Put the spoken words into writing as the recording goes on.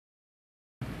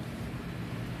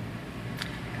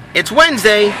It's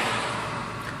Wednesday.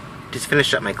 Just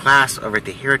finished up my class over at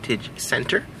the Heritage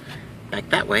Center, back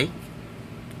that way,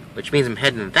 which means I'm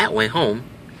heading that way home.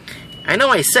 I know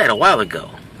I said a while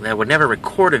ago that I would never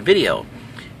record a video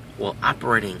while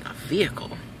operating a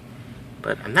vehicle,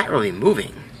 but I'm not really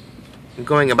moving. I'm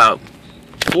going about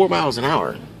 4 miles an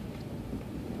hour,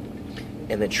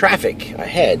 and the traffic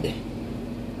ahead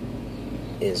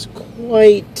is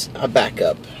quite a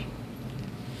backup.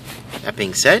 That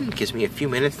being said, it gives me a few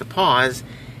minutes to pause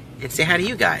and say hi to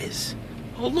you guys.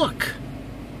 Oh look,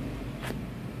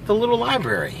 the little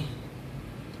library.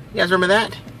 You guys remember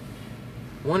that?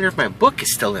 I wonder if my book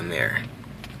is still in there.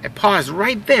 I paused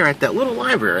right there at that little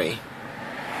library.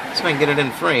 So I can get it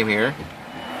in frame here.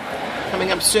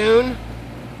 Coming up soon.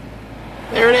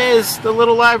 There it is, the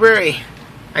little library.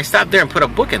 I stopped there and put a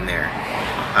book in there.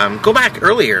 Go back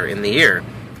earlier in the year.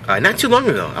 Not too long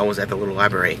ago, I was at the little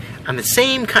library on the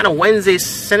same kind of Wednesday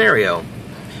scenario.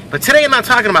 But today I'm not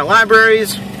talking about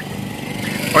libraries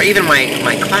or even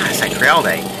my class at Creole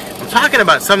Day. I'm talking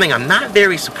about something I'm not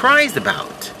very surprised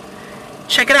about.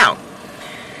 Check it out.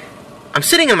 I'm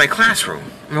sitting in my classroom.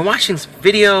 I'm watching some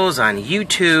videos on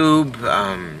YouTube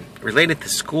related to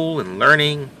school and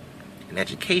learning and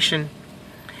education.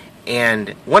 And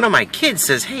one of my kids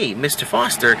says, "Hey, Mr.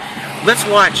 Foster, let's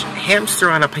watch Hamster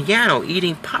on a Piano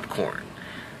Eating Popcorn."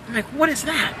 I'm like, what is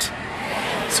that?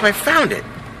 So I found it.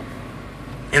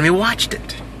 And we watched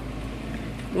it.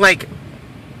 Like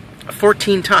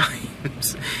 14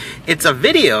 times. It's a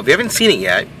video, if you haven't seen it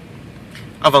yet,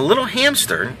 of a little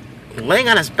hamster laying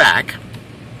on his back.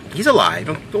 He's alive,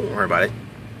 don't worry about it.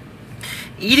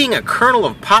 Eating a kernel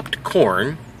of popped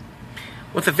corn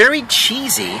with a very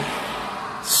cheesy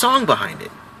song behind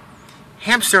it.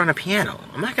 Hamster on a Piano.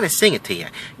 I'm not going to sing it to you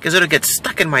because it'll get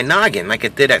stuck in my noggin like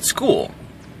it did at school.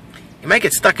 It might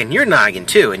get stuck in your noggin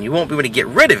too, and you won't be able to get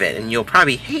rid of it, and you'll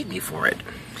probably hate me for it.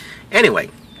 Anyway,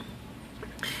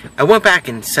 I went back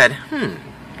and said,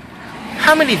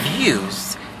 how many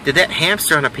views did that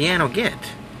Hamster on a Piano get?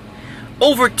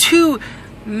 Over 2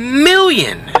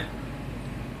 million.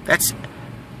 That's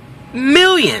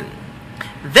million.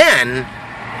 Then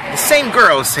the same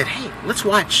girl said, "Hey, let's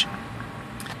watch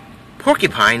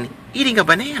Porcupine eating a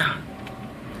banana."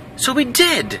 So we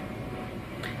did.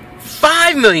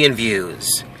 5 million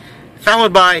views.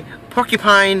 Followed by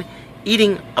Porcupine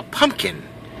eating a pumpkin.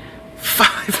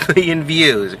 5 million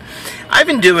views. I've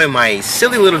been doing my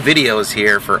silly little videos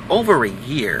here for over a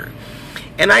year.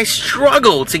 And I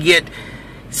struggle to get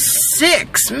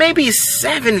 6, maybe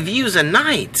 7 views a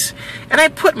night. And I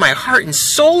put my heart and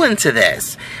soul into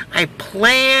this. I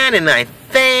plan and I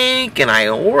think and I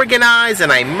organize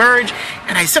and I merge.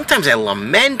 And sometimes I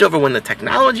lament over when the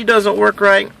technology doesn't work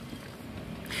right.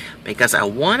 Because I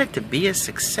want it to be a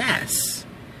success.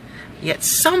 Yet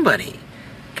somebody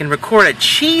can record a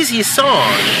cheesy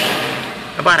song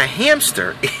about a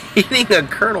hamster eating a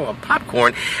kernel of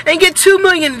popcorn and get 2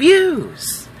 million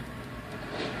views.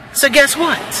 So guess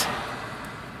what?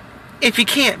 If you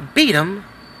can't beat them,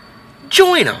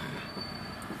 join them.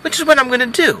 Which is what I'm going to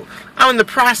do. I'm in the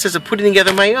process of putting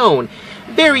together my own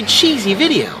very cheesy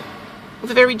video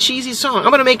with a very cheesy song. I'm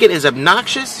going to make it as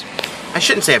obnoxious. I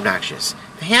shouldn't say obnoxious.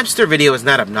 The hamster video is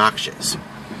not obnoxious.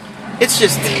 It's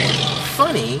just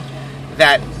funny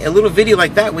that a little video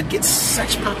like that would get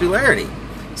such popularity.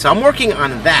 So I'm working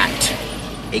on that.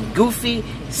 A goofy,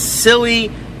 silly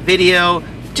video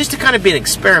just to kind of be an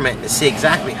experiment to see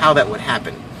exactly how that would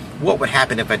happen. What would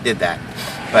happen if I did that.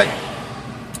 But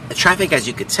the traffic, as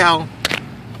you could tell,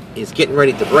 is getting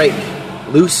ready to break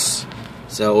loose.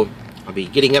 So I'll be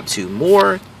getting up to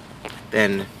more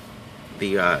than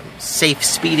the safe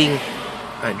speeding,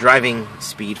 driving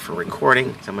speed for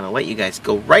recording. So I'm going to let you guys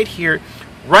go right here,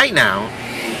 right now.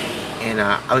 And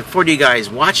I look forward to you guys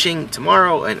watching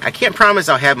tomorrow. And I can't promise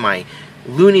I'll have my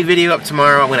loony video up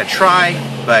tomorrow. I'm going to try,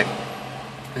 but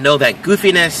know that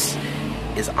goofiness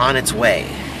is on its way.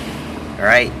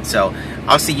 Alright, so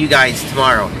I'll see you guys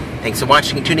tomorrow. Thanks for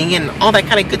watching and tuning in, all that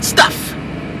kind of good stuff.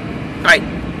 Alright,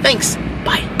 thanks.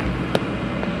 Bye.